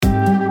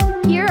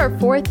are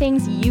 4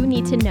 things you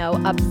need to know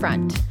up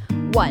front.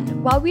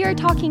 1. While we are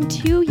talking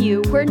to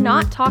you, we're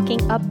not talking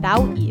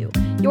about you.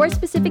 Your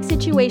specific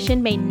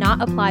situation may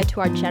not apply to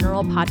our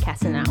general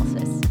podcast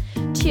analysis.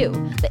 2.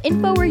 The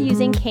info we're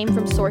using came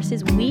from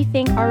sources we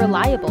think are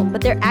reliable,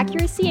 but their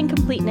accuracy and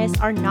completeness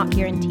are not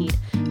guaranteed,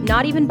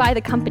 not even by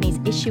the companies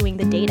issuing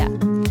the data.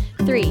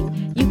 3.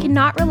 You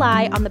cannot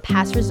rely on the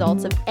past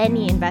results of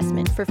any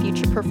investment for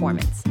future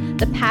performance.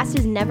 The past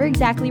is never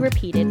exactly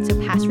repeated, so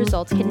past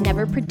results can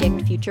never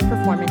predict future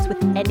performance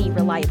with any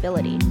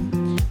reliability.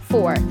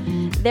 4.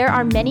 There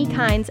are many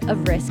kinds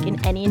of risk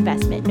in any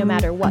investment, no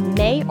matter what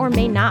may or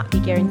may not be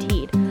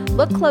guaranteed.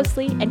 Look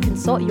closely and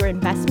consult your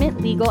investment,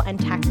 legal, and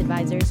tax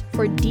advisors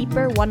for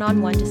deeper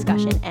one-on-one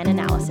discussion and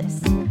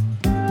analysis.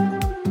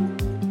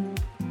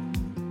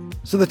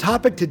 So the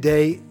topic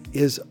today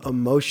is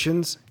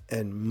emotions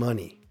and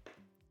money,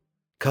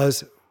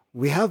 because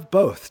we have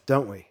both,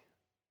 don't we?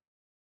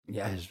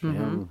 Yeah, it's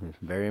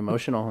very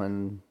emotional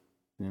and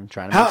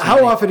trying to.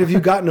 How often have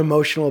you gotten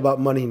emotional about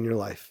money in your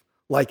life?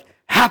 Like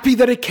happy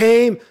that it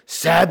came,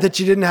 sad that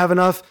you didn't have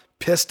enough,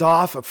 pissed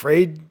off,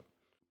 afraid.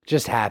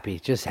 Just happy,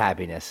 just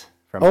happiness.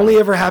 Only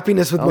ever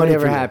happiness with money. Only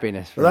ever for you.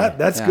 happiness. For Well,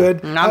 that's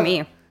good. Not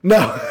me. No.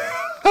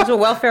 I was a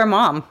welfare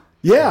mom.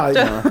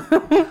 Yeah.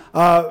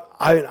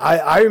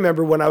 I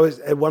remember when I was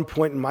at one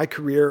point in my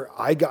career,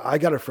 I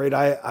got afraid.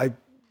 I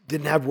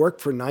didn't have work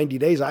for 90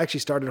 days. I actually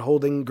started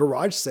holding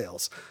garage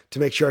sales to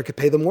make sure I could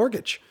pay the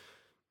mortgage.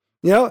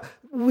 You know,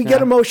 we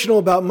get emotional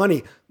about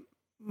money.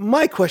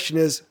 My question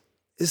is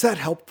that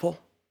helpful?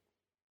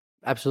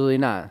 Absolutely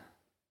not.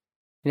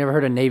 You never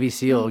heard a Navy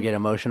SEAL get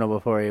emotional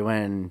before he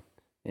went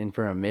in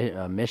for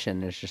a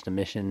mission? There's just a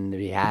mission to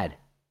be had.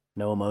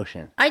 No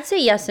emotion. I'd say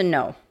yes and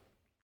no.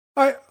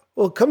 All right.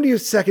 Well, come to you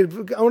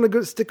second. I want to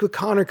go stick with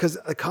Connor because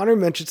Connor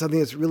mentioned something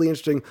that's really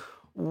interesting.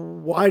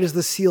 Why does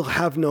the SEAL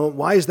have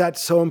why is that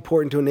so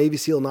important to a Navy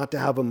SEAL not to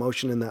have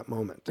emotion in that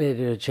moment?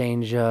 It'll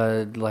change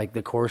like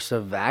the course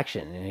of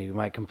action. And you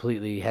might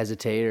completely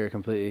hesitate or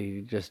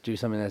completely just do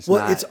something that's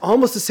not. It's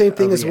almost the same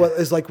thing as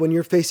like when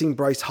you're facing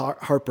Bryce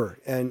Harper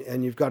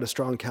and you've got a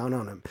strong count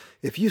on him.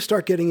 If you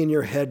start getting in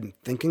your head and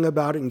thinking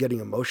about it and getting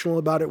emotional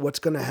about it, what's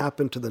going to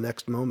happen to the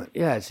next moment?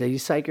 Yeah, so you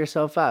psych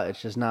yourself out.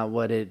 It's just not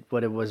what it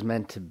was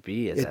meant to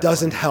be. It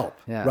doesn't help.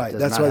 Yeah, right.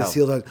 That's why the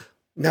SEAL does.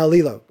 Now,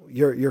 Lila,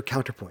 your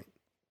counterpoint.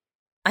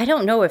 I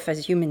don't know if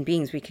as human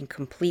beings we can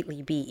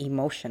completely be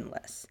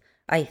emotionless.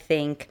 I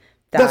think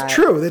that's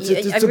true. It's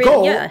a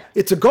goal. Yeah.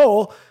 It's a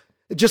goal.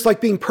 Just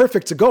like being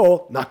perfect's a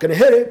goal. Not going to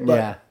hit it. But.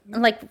 Yeah.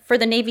 Like for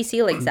the Navy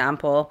SEAL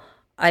example,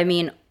 I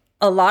mean,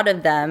 a lot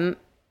of them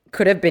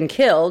could have been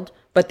killed,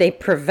 but they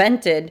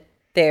prevented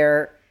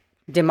their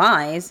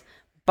demise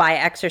by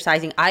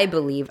exercising, I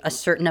believe, a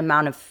certain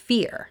amount of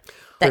fear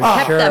that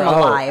kept them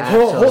alive.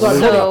 Hold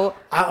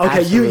on.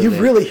 Okay, you've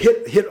really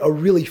hit a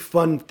really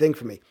fun thing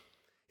for me.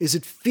 Is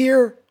it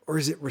fear or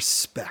is it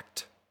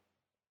respect?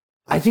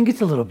 I think it's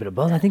a little bit of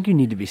both. I think you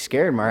need to be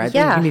scared, Mar. I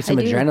think you need some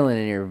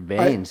adrenaline in your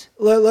veins.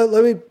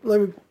 Let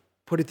me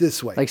put it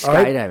this way. Like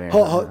skydiving.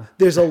 Right?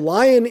 There's a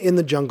lion in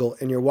the jungle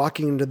and you're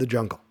walking into the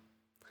jungle.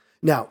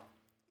 Now,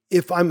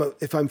 if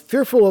I'm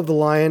fearful of the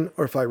lion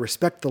or if I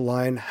respect the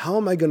lion, how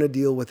am I going to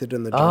deal with it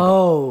in the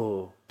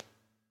jungle?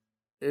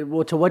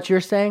 Well, to what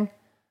you're saying,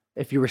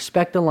 if you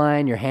respect the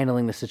lion, you're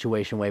handling the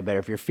situation way better.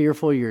 If you're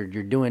fearful, you're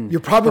doing. You're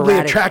probably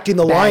attracting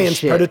the lion's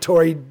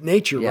predatory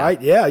nature, right?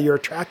 Yeah, you're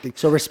attracting.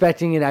 So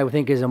respecting it, I would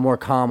think, is a more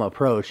calm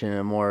approach and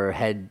a more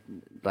head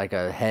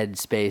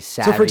space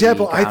savvy. So, for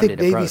example, I think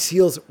Navy approach.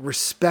 SEALs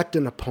respect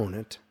an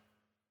opponent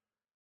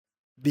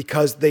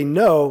because they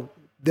know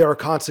there are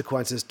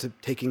consequences to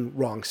taking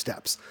wrong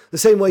steps. The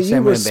same way you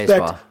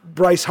respect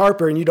Bryce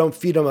Harper and you don't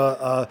feed him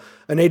an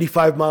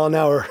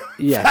 85-mile-an-hour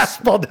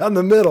fastball down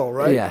the middle,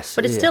 right? Yes.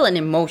 But it's still an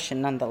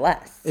emotion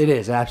nonetheless. It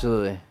is,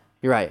 absolutely.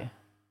 You're right.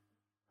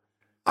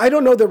 I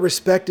don't know that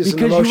respect is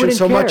an emotion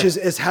so much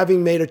as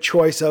having made a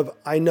choice of,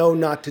 I know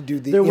not to do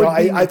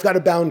I've got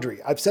a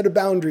boundary. I've set a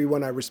boundary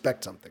when I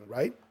respect something,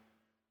 right?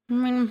 I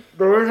mean,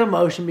 there is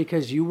emotion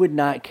because you would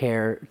not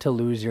care to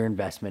lose your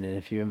investment in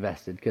if you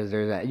invested because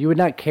there's that. You would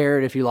not care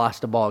if you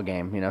lost a ball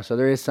game, So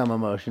there is some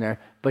emotion there,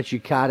 but you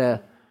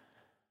gotta.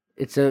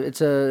 It's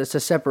a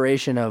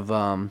separation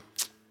of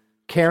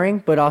caring,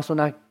 but also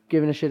not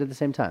giving a shit at the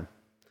same time.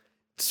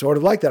 It's sort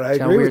of like that. I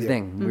agree with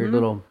you. Weird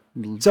little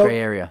gray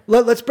area.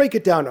 Let's break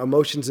it down.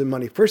 Emotions and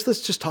money. First, let's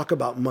just talk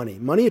about money.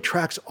 Money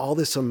attracts all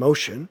this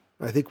emotion.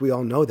 I think we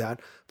all know that.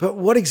 But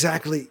what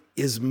exactly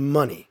is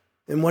money,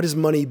 and what has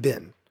money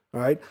been? All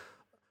right.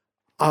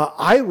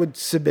 I would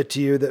submit to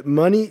you that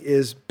money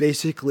is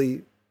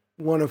basically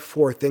one of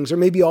 4 things, or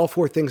maybe all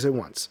 4 things at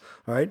once.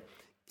 All right.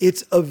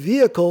 It's a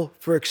vehicle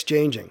for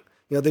exchanging.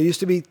 There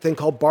used to be a thing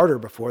called barter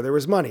before there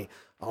was money.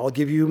 I'll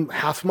give you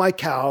half my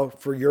cow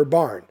for your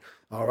barn.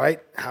 All right.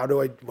 What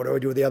do I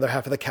do with the other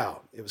half of the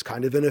cow? It was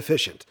kind of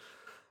inefficient.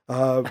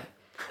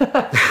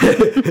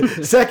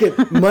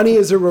 Second, money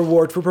is a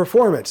reward for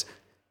performance.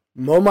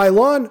 Mow my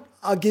lawn,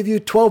 I'll give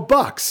you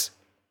 $12.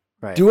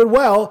 Right. Do it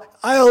well,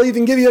 I'll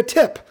even give you a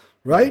tip,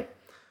 right?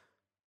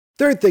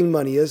 Third thing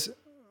money is,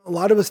 a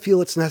lot of us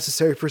feel it's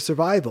necessary for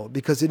survival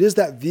because it is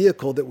that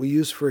vehicle that we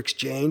use for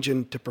exchange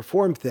and to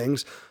perform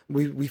things.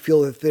 We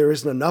feel that if there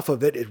isn't enough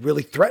of it, it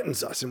really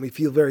threatens us and we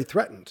feel very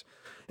threatened.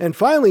 And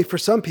finally, for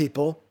some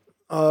people,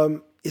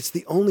 it's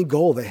the only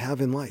goal they have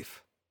in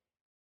life.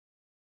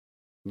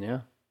 Yeah.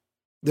 Are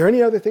there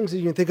any other things that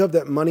you can think of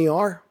that money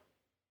are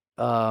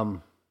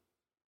to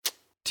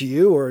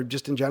you or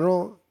just in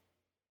general?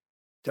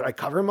 Did I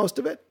cover most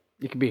of it?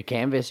 It could be a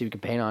canvas. You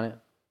could paint on it.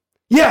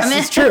 Yes,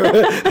 it's true.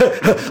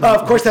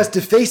 Of course, that's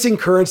defacing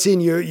currency,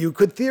 and you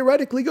could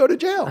theoretically go to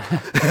jail.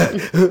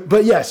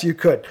 But yes, you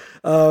could.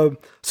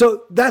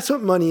 So that's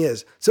what money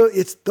is. So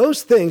it's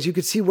those things. You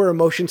can see where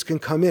emotions can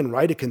come in,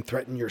 right? It can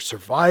threaten your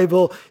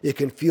survival. It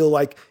can feel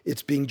like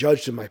it's being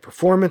judged in my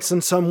performance in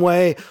some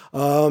way.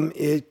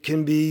 It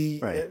can be,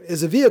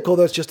 as a vehicle,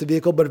 that's just a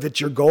vehicle. But if it's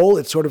your goal,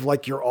 it's sort of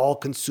like you're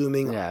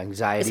all-consuming. Yeah,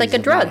 anxiety. It's like a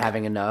drug. Not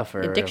having enough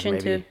or addiction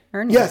maybe, to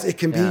earning. Yes, it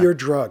can be your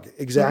drug.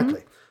 Exactly.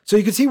 Mm-hmm. So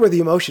you can see where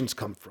the emotions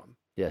come from.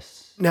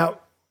 Yes. Now,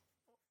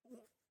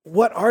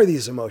 what are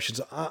these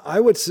emotions? I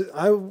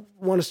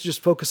want us to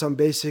just focus on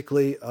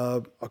basically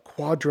a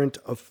quadrant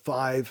of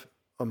 5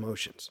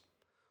 emotions.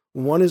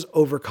 One is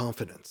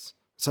overconfidence,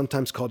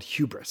 sometimes called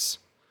hubris.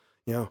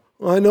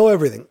 I know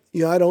everything.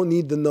 I don't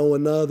need to know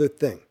another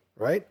thing,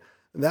 right?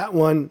 That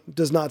one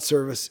does not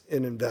serve us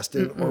in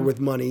investing or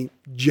with money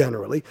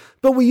generally,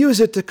 but we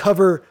use it to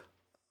cover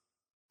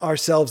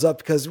ourselves up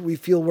because we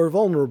feel we're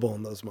vulnerable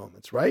in those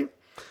moments, right?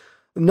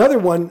 Another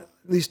one,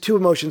 these 2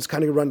 emotions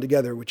kind of run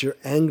together, which are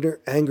anger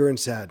and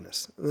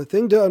sadness. And the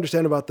thing to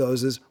understand about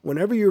those is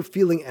whenever you're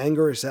feeling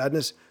anger or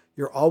sadness,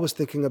 you're always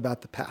thinking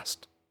about the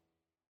past.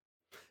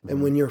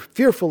 And when you're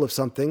fearful of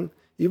something,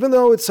 even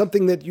though it's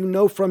something that you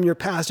know from your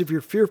past, if you're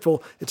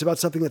fearful, it's about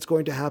something that's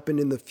going to happen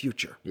in the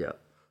future. Yeah.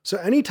 So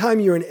anytime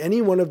you're in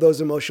any one of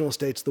those emotional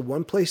states, the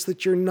one place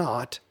that you're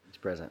not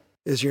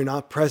is you're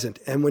not present.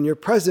 And when you're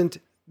present,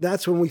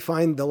 that's when we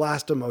find the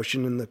last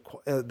emotion in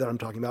that I'm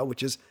talking about,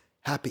 which is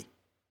happy.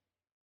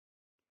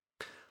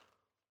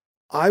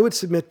 I would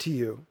submit to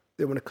you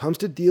that when it comes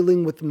to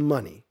dealing with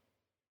money,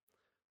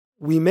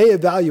 we may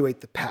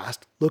evaluate the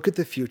past, look at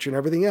the future and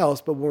everything else,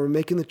 but when we're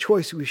making the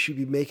choice, we should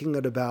be making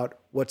it about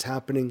what's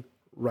happening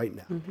right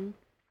now. Mm-hmm.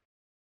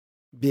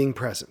 Being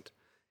present.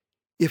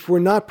 If we're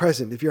not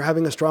present, if you're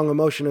having a strong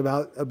emotion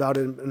about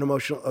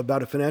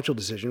a financial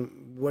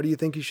decision, what do you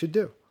think you should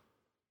do?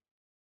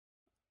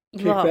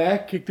 Kick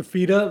back, kick the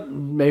feet up.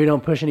 Maybe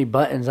don't push any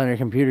buttons on your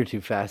computer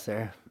too fast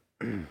there.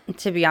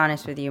 To be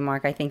honest with you,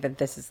 Mark, I think that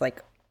this is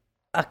like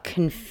a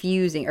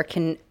confusing or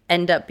can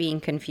end up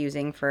being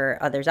confusing for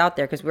others out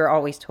there because we're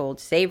always told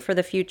save for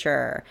the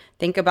future,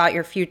 think about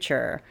your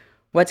future,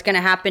 what's going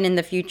to happen in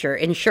the future,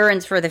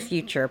 insurance for the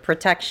future,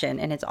 protection,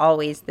 and it's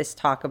always this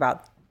talk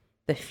about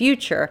the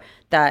future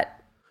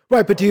that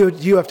right. But do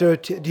you have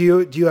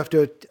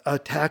to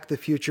attack the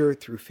future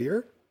through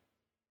fear?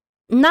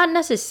 Not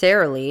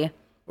necessarily.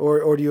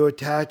 Or do you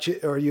attack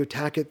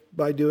it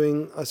by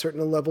doing a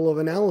certain level of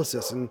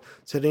analysis and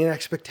setting an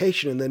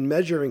expectation and then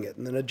measuring it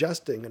and then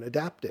adjusting and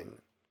adapting?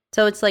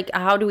 So it's like,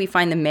 how do we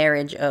find the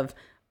marriage of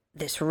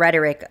this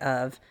rhetoric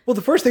of... Well,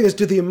 the first thing is,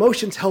 do the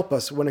emotions help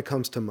us when it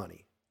comes to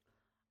money?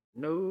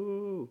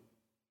 No.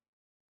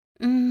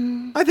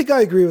 I think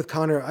I agree with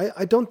Connor.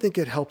 I don't think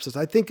it helps us.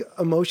 I think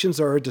emotions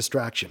are a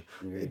distraction.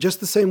 Mm-hmm. Just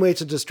the same way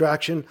it's a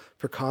distraction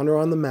for Connor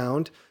on the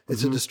mound.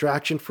 It's a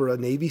distraction for a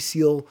Navy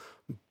SEAL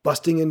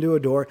busting into a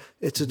door.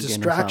 It's a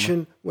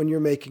distraction when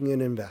you're making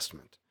an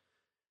investment.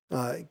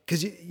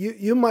 Because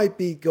you might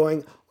be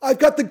going, I've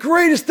got the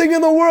greatest thing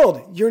in the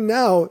world. You're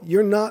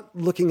not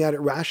looking at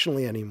it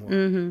rationally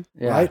anymore,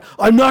 right?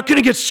 I'm not going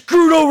to get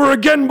screwed over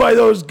again by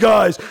those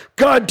guys.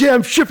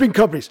 Goddamn shipping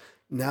companies.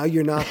 Now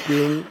you're not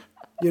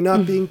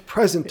being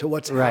present to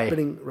what's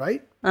happening,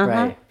 right? Uh-huh.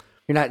 Right.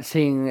 You're not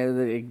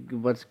seeing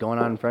what's going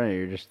on in front of you.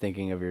 You're just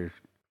thinking of your...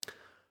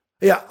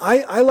 Yeah,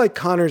 I like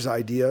Connor's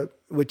idea,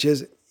 which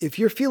is if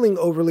you're feeling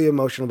overly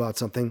emotional about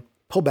something,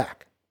 pull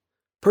back.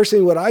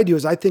 Personally, what I do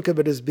is I think of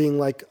it as being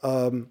like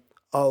a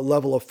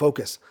level of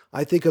focus.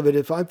 I think of it,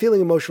 if I'm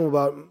feeling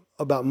emotional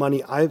about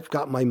money, I've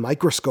got my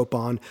microscope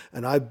on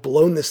and I've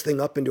blown this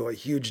thing up into a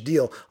huge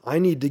deal. I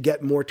need to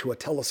get more to a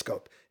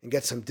telescope and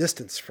get some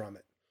distance from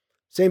it.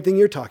 Same thing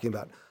you're talking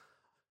about.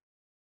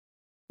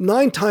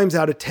 9 times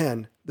out of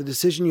 10, the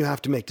decision you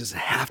have to make, does it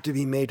have to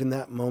be made in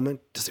that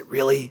moment? Does it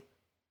really?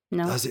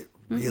 No. Does it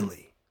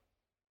really?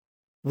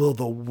 Will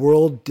the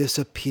world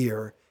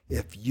disappear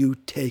if you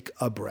take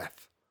a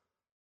breath?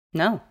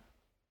 No.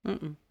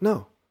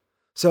 No.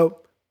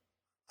 So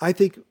I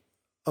think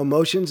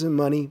emotions and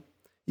money,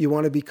 you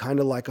want to be kind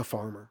of like a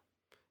farmer.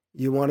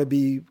 You want to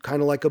be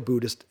kind of like a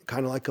Buddhist,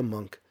 kind of like a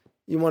monk.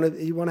 You want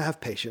to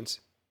have patience.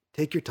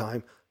 Take your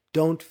time.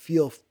 Don't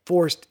feel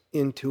forced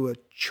into a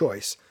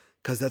choice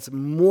because that's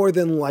more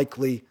than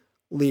likely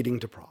leading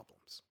to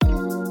problems.